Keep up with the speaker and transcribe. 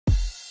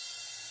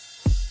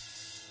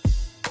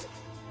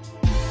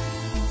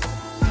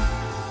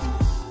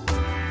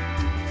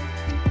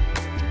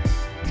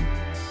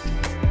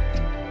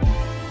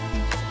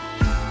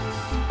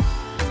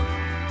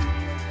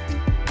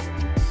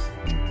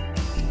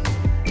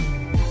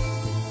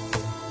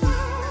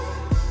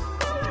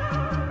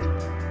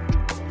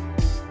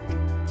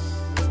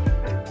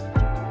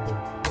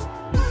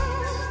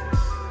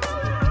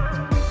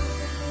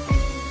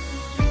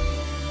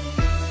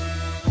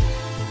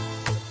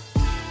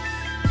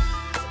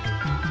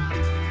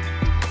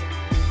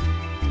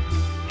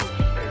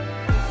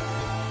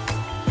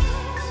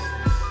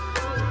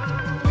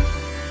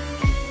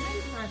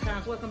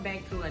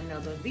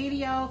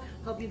video.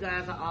 Hope you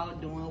guys are all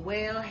doing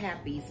well.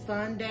 Happy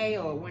Sunday,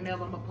 or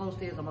whenever I'm gonna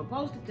post this. I'm gonna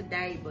post it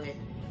today, but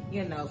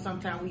you know,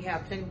 sometimes we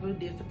have technical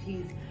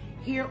difficulties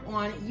here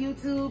on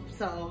YouTube.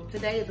 So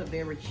today is a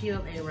very chill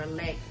and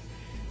relaxed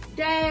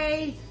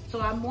day.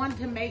 So I wanted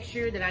to make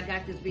sure that I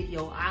got this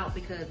video out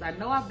because I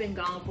know I've been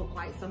gone for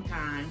quite some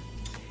time.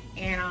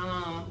 And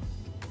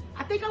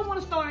I think I want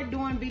to start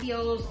doing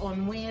videos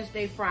on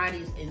Wednesday,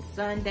 Fridays, and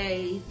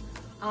Sundays.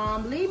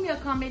 Leave me a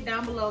comment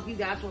down below if you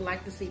guys would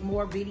like to see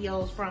more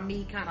videos from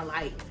me, kind of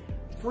like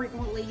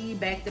frequently,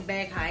 back to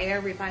back.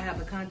 However, if I have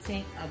the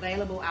content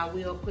available, I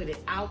will put it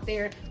out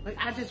there. But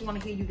I just want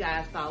to hear you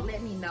guys' thoughts.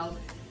 Let me know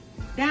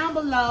down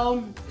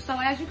below. So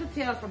as you can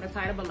tell from the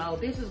title below,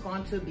 this is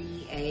going to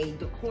be a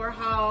decor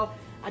haul.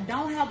 I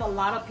don't have a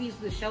lot of pieces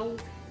to show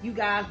you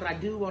guys, but I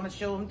do want to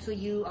show them to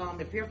you.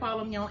 If you're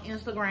following me on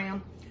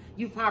Instagram,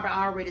 you've probably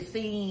already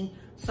seen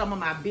some of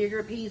my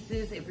bigger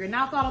pieces. If you're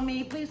not following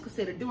me, please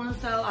consider doing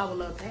so. I would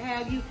love to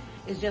have you.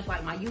 It's just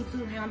like my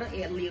YouTube handle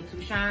at Live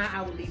to Shine.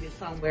 I will leave it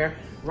somewhere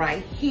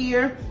right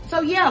here.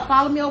 So yeah,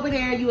 follow me over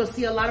there. You will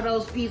see a lot of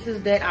those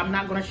pieces that I'm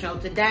not going to show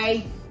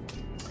today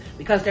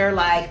because they're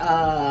like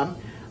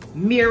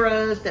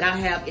mirrors that I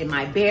have in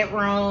my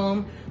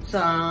bedroom,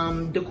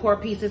 some decor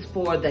pieces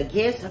for the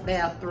guest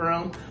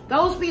bathroom.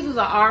 Those pieces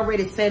are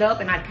already set up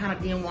and I kind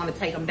of didn't want to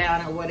take them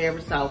down or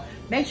whatever. So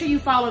make sure you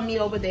follow me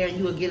over there and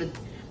you will get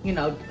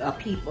a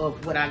peep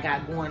of what I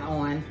got going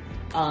on,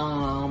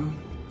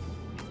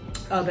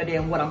 other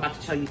than what I'm about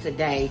to show you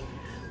today.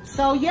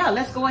 So yeah,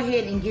 let's go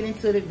ahead and get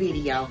into the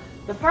video.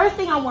 The first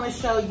thing I want to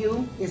show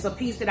you is a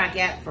piece that I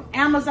got from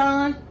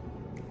Amazon.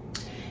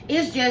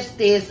 It's just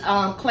this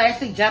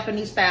classic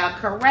Japanese style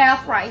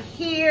carafe right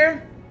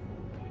here.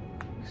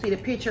 See the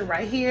picture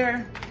right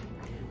here?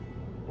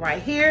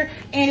 Right here.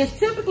 And it's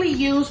typically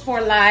used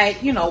for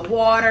like,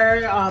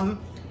 water,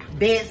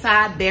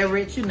 bedside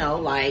beverage,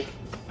 like,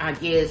 I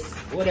guess,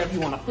 whatever you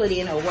want to put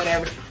in or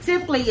whatever.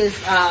 Typically it's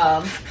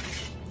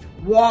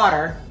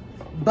water,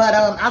 but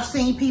I've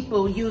seen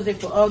people use it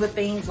for other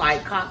things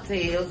like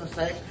cocktails and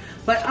such.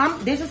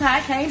 But this is how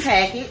it came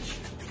packaged.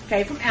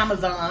 Came from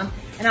Amazon.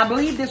 And I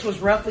believe this was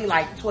roughly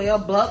like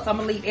 12 bucks. I'm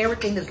gonna leave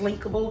everything that's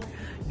linkable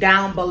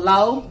down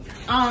below.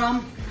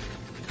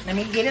 Let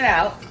me get it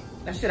out.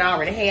 I should have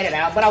already had it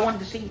out, but I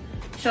wanted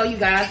to show you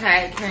guys how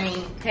it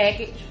came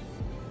packaged.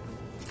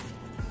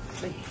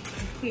 So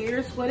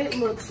here's what it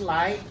looks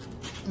like.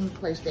 Let me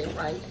place that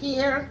right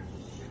here.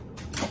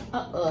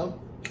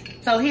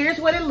 So here's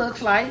what it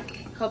looks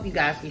like. Hope you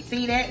guys can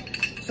see that.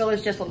 So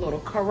it's just a little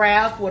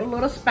carafe with a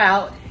little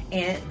spout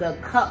and the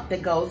cup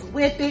that goes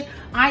with it.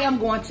 I am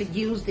going to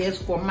use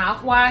this for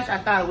mouthwash. I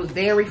thought it was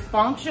very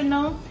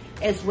functional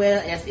as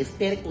well as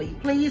aesthetically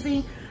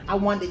pleasing. I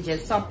wanted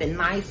just something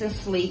nice and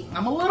sleek.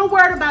 I'm a little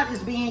worried about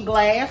this being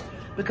glass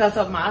because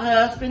of my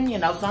husband.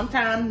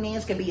 Sometimes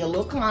men can be a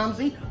little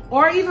clumsy,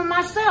 or even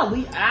myself.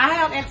 I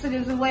have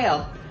accidents as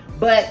well.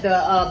 But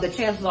the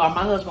chances are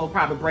my husband will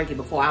probably break it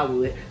before I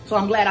would. So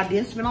I'm glad I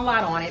didn't spend a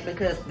lot on it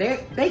because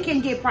they can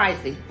get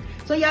pricey.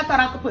 So yeah, I thought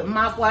I could put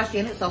mouthwash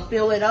in it. So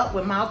fill it up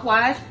with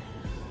mouthwash,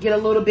 get a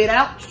little bit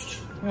out,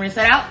 rinse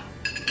it out,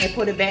 and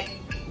put it back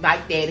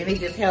like that. And it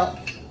just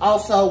helps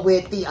also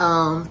with the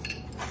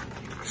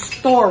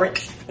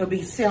storage. It'll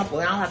be simple.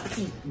 I don't have to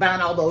keep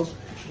buying all those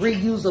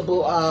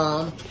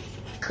reusable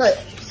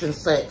cups and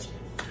such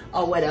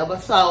or whatever.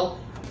 So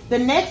the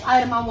next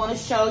item I want to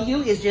show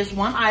you is just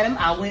one item.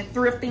 I went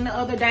thrifting the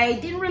other day.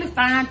 Didn't really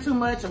find too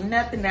much of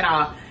nothing that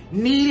I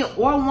needed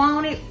or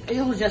wanted.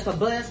 It was just a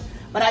bust.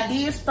 But I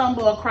did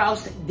stumble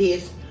across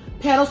this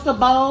pedestal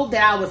bowl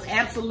that I was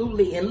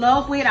absolutely in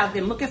love with. I've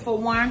been looking for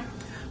one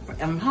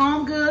from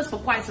Homegoods for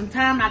quite some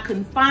time and I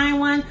couldn't find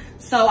one.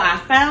 So I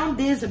found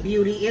this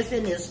beauty. It's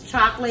in this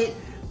chocolate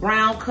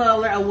brown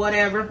color or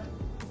whatever.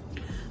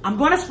 I'm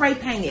going to spray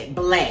paint it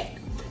black.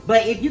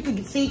 But if you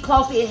can see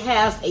closely, it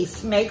has a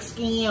snake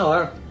skin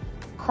or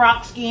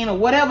croc skin or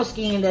whatever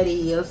skin that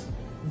is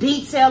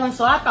detailing.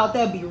 So I thought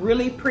that'd be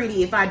really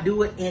pretty if I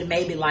do it in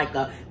maybe like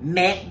a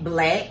matte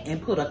black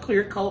and put a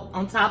clear coat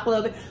on top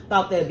of it.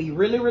 Thought that'd be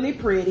really, really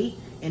pretty.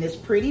 And it's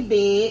pretty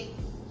big.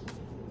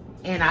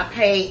 And I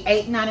paid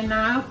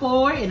 $8.99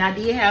 for it. And I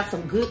did have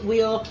some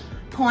Goodwill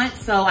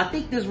points. So I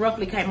think this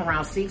roughly came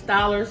around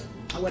 $6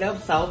 or whatever.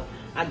 So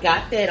I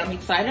got that. I'm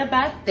excited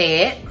about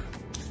that.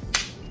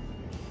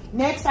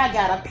 Next, I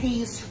got a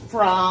piece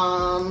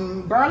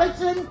from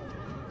Burlington.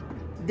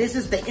 This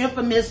is the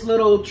infamous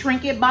little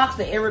trinket box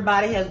that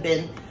everybody has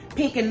been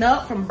picking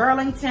up from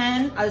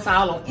Burlington. It's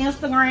all on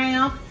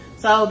Instagram.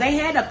 So they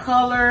had a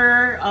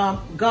color,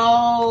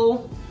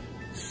 gold,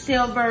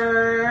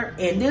 silver,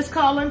 and this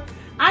color.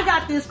 I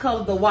got this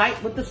color, the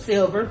white with the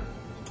silver,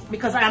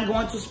 because I'm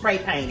going to spray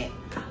paint it.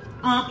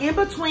 In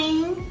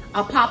between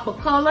a pop of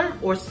color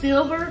or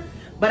silver,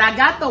 but I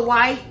got the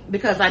white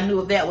because I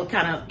knew that would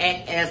kind of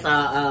act as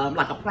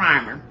like a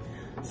primer.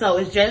 So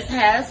it just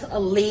has a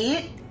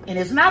lid and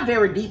it's not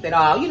very deep at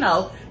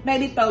all.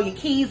 Maybe throw your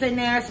keys in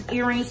there, some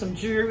earrings, some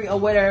jewelry or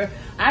whatever.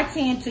 I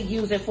tend to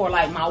use it for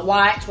like my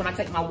watch when I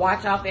take my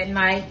watch off at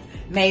night.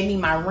 made me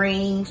my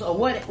rings or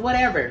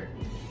whatever.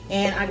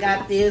 And I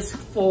got this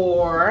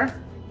for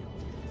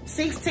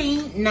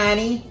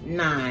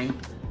 $16.99.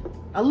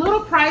 A little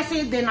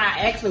pricier than I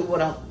actually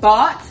would have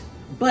thought,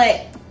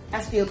 but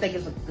I still think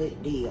it's a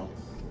good deal.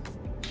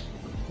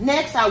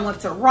 Next, I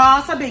went to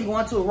Ross. I've been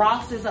going to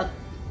Ross's a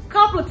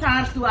couple of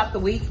times throughout the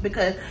weeks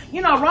because,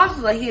 you know, Ross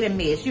is a hit and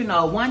miss. You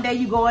know, one day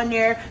you go in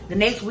there, the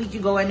next week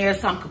you go in there,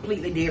 something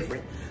completely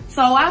different.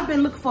 So I've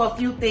been looking for a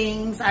few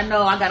things. I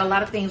know I got a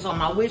lot of things on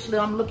my wish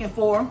list I'm looking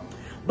for,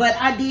 but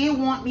I did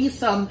want me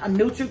some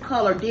neutral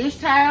color dish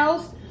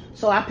towels.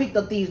 So I picked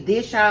up these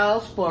dish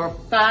towels for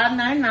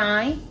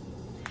 $5.99,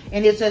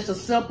 and it's just a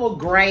simple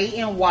gray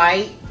and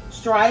white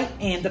stripe,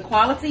 and the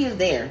quality is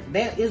there.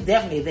 That is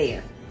definitely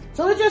there.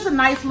 So it's just a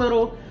nice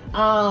little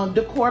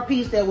decor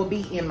piece that will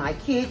be in my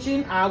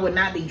kitchen. I would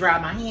not be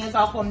drying my hands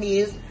off on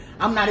this.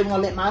 I'm not even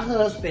gonna let my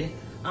husband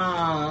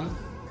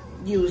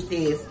use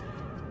this.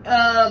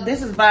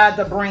 This is by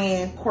the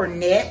brand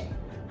Cornet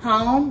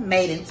Home,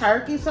 made in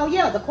Turkey. So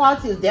yeah, the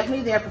quality is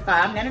definitely there for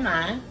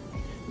 $5.99.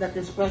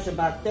 Nothing special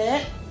about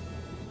that.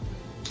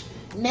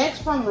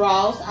 Next, from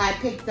Ross, I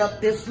picked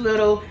up this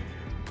little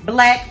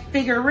black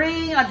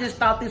figurine. I just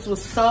thought this was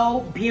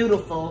so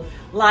beautiful.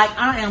 Like,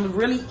 I am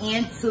really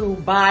into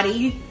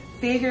body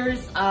figures.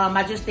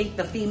 I just think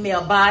the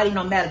female body,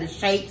 no matter the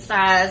shape,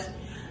 size,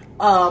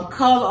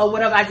 color, or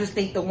whatever, I just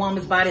think the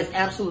woman's body is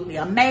absolutely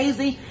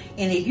amazing.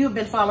 And if you've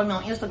been following me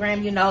on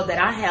Instagram, you know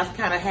that I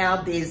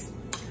have this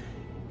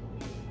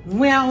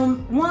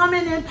woman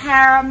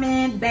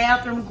empowerment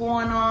bathroom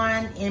going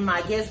on in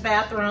my guest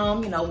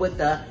bathroom, you know, with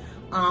the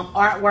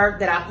artwork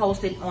that I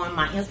posted on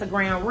my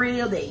Instagram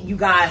reel that you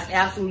guys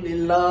absolutely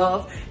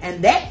love.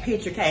 And that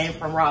picture came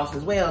from Ross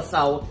as well.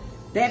 So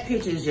that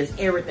picture is just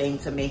everything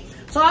to me.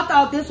 So I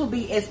thought this would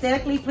be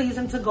aesthetically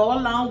pleasing to go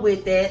along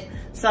with it.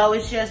 So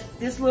it's just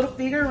this little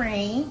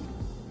figurine.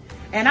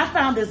 And I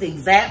found this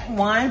exact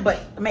one,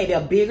 but maybe a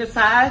bigger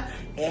size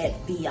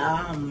at the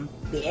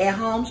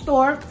at-home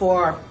store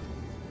for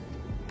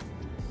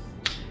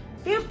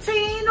 $15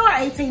 or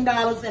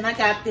 $18. And I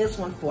got this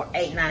one for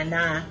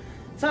 $8.99.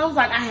 So I was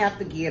like, I have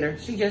to get her.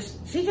 She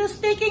just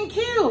stinking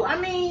cute. I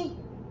mean,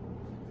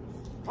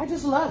 I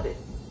just love it.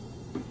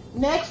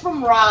 Next,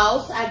 from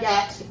Ross, I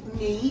got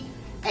me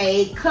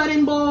a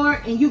cutting board.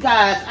 And you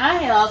guys, I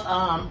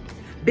have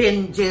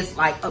been just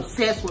like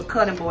obsessed with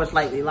cutting boards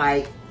lately.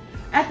 Like,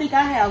 I think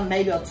I have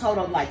maybe a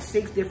total of like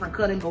 6 different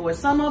cutting boards.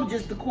 Some of them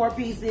just decor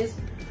pieces.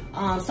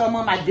 Some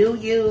of them I do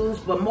use,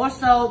 but more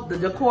so the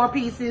decor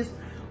pieces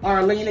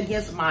are leaning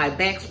against my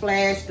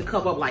backsplash to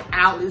cover up like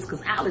outlets,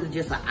 because outlets is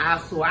just an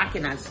eyesore. I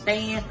cannot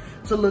stand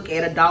to look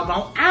at a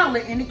doggone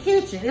outlet in the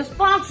kitchen. It's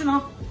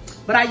functional,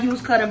 but I use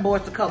cutting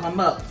boards to cover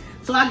them up.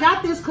 So I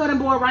got this cutting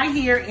board right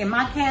here in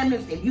my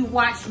cabinets. If you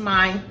watch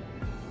my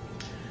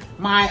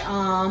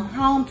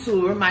home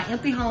tour, my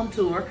empty home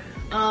tour,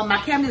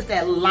 my cabinet is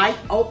that light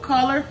oak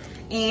color,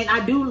 and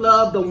I do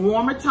love the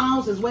warmer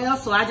tones as well.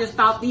 So I just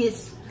thought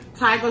this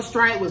tiger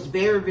stripe was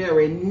very,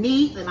 very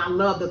neat, and I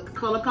love the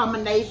color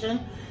combination.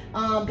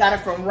 Got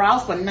it from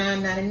Ross for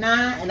 $9.99,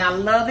 and I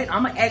love it.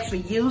 I'm gonna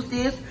actually use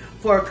this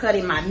for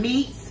cutting my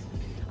meats.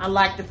 I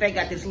like the fact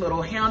I got this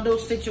little handle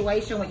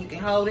situation where you can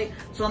hold it.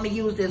 So I'm gonna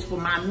use this for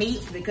my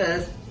meats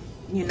because,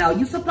 you know,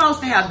 you're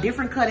supposed to have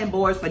different cutting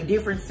boards for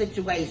different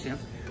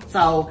situations.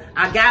 So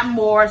I got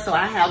more. So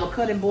I have a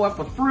cutting board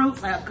for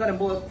fruits. I have a cutting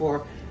board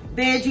for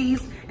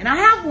veggies, and I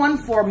have one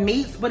for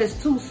meats, but it's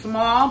too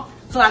small.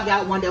 So I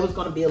got one that was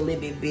gonna be a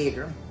little bit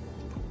bigger.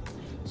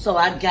 So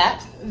I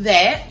got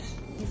that.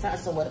 Find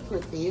somewhere to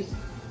put this.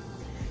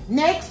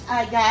 Next,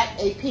 I got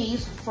a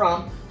piece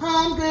from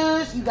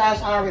Homegoods. You guys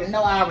already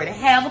know I already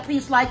have a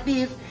piece like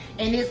this,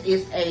 and this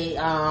is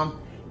a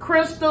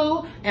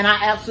crystal, and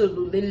I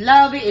absolutely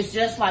love it. It's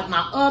just like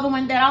my other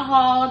one that I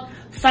hauled.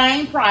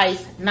 Same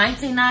price,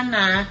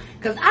 $19.99.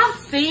 Because I've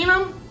seen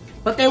them,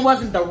 but they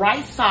wasn't the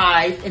right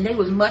size, and they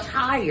was much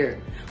higher.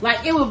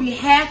 Like, it would be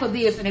half of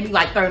this, and it'd be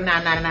like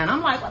 $39.99.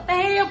 I'm like, what the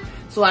hell?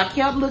 So I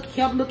kept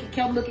looking,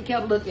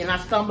 and I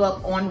stumbled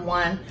up on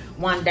one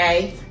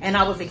day, and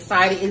I was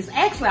excited. It's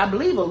actually, I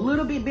believe, a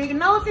little bit bigger.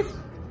 No, it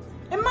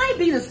might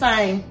be the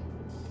same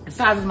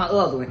size as my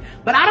other one,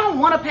 but I don't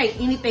want to pay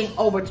anything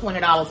over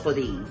 $20 for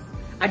these.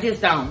 I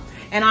just don't.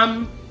 And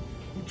I'm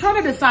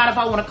trying to decide if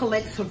I want to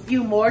collect a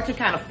few more to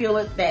kind of fill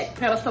it, that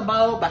pedestal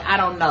bowl, but I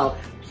don't know.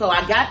 So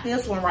I got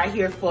this one right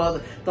here for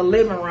the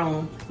living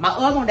room. My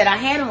other one that I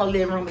had in the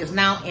living room is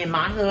now in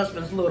my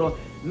husband's little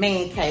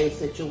man cave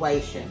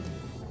situation.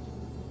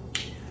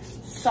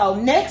 So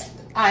next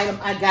item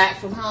I got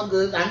from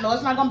Homegoods, I know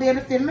it's not gonna be able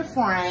to fit in the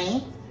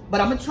frame,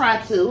 but I'm gonna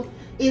try to,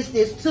 is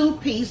this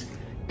 2-piece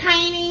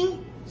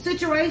painting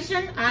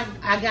situation.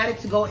 I got it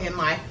to go in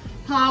my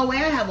hallway.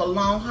 I have a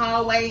long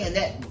hallway, and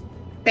that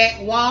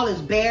back wall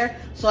is bare.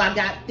 So I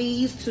got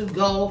these to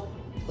go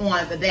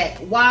on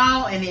that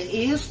wall, and it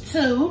is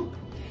 2.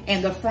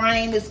 And the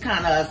frame is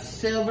kind of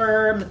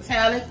silver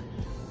metallic,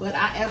 but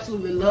I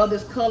absolutely love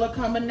this color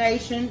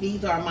combination.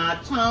 These are my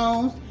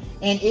tones,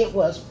 and it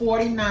was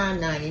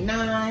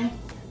 $49.99.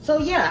 So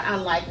yeah, I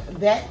like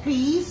that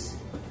piece.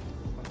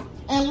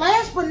 And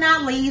last but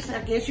not least,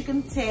 I guess you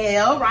can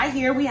tell, right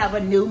here we have a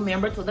new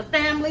member to the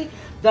family,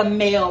 the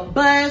male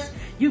bus.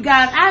 You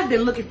guys, I've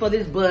been looking for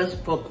this bus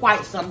for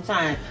quite some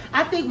time.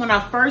 I think when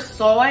I first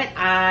saw it,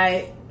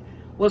 I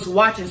was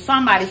watching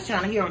somebody's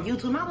channel here on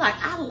YouTube, and I'm like,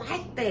 I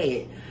like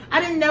that.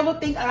 I didn't never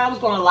think I was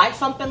gonna like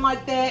something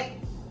like that,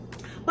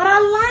 but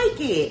I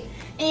like it.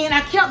 And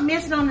I kept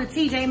missing on the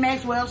TJ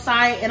Maxx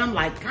website, and I'm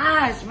like,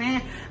 gosh,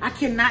 man, I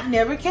cannot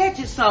never catch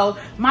it. So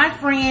my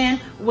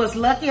friend was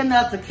lucky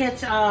enough to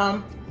catch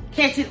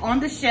it on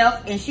the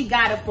shelf, and she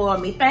got it for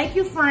me. Thank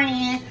you,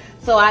 friend.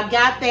 So I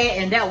got that,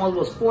 and that one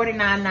was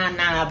 $49.99,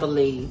 I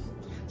believe.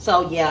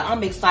 So yeah,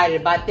 I'm excited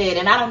about that.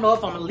 And I don't know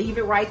if I'm gonna leave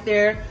it right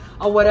there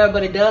or whatever,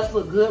 but it does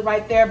look good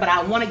right there. But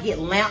I want to get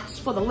lamps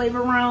for the living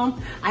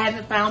room. I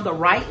haven't found the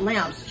right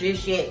lamps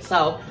just yet,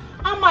 so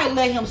I might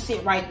let him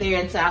sit right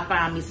there until I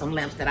find me some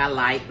lamps that I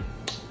like.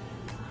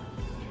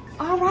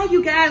 All right,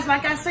 you guys,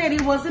 like I said,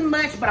 it wasn't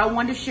much, but I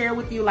wanted to share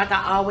with you like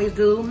I always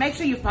do. Make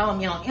sure you follow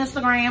me on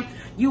Instagram.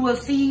 You will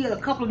see a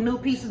couple of new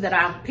pieces that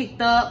I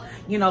picked up.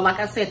 You know, like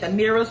I said, the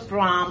mirrors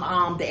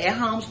from the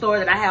at-home store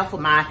that I have for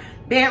my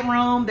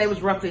bedroom. They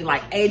was roughly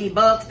like 80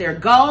 bucks. They're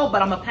gold,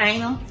 but I'm gonna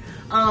paint them.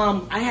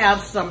 I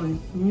have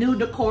some new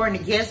decor in the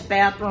guest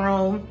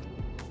bathroom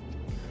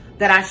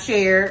that I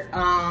shared.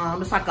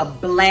 It's like a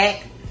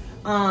black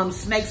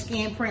snake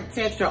skin print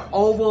texture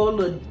oval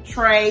little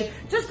tray.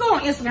 Just go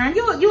on Instagram.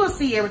 You will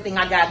see everything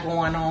I got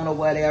going on or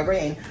whatever.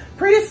 And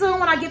pretty soon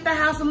when I get the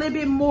house a little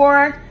bit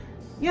more,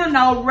 you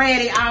know,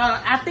 ready,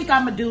 I think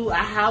I'm gonna do a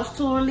house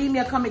tour. Leave me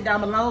a comment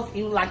down below if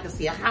you would like to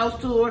see a house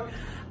tour.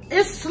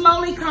 It's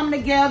slowly coming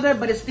together,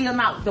 but it's still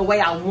not the way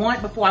I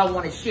want before I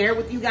want to share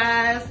with you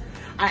guys.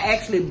 I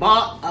actually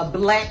bought a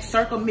black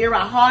circle mirror.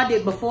 I hauled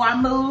it before I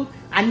moved.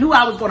 I knew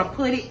I was gonna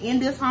put it in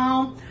this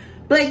home,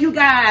 but you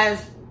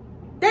guys,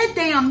 that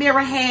damn mirror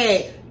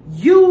had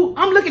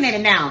I'm looking at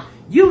it now.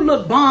 You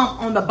look bomb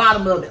on the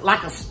bottom of it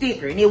like a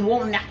sticker, and it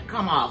won't not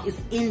come off. It's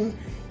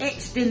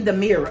etched in the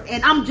mirror.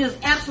 And I'm just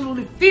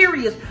absolutely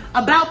furious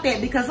about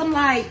that, because I'm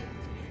like,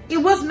 it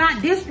was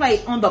not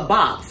displayed on the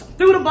box.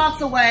 Threw the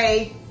box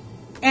away,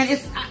 and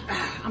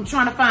I'm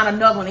trying to find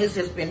another one. It's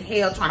just been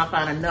hell trying to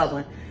find another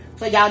one.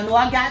 So y'all know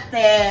I got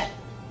that.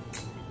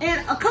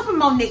 And a couple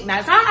more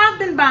knickknacks. I've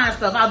been buying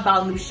stuff. I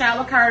bought new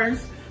shower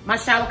curtains. My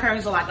shower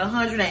curtains are like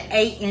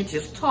 108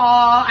 inches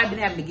tall. I've been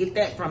having to get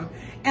that from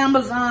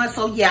Amazon.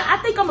 So yeah, I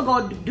think I'm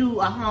gonna go do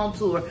a home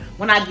tour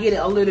when I get it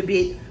a little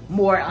bit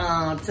more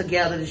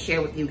together to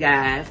share with you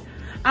guys.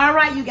 All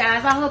right, you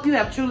guys, I hope you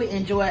have truly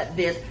enjoyed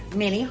this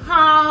mini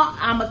haul.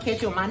 I'm gonna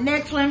catch you on my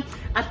next one.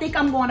 I think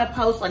I'm going to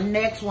post a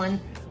next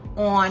one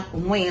on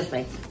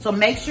Wednesday. So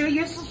make sure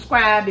you're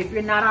subscribed if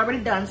you're not already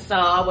done so.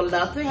 I would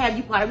love to have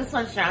you part of the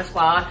Sunshine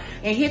Squad,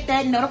 and hit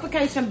that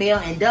notification bell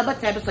and double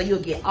tap it so you'll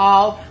get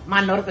all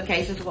my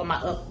notifications for my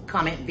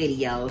upcoming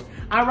videos.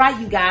 All right,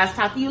 you guys,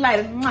 talk to you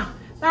later.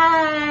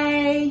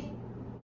 Bye.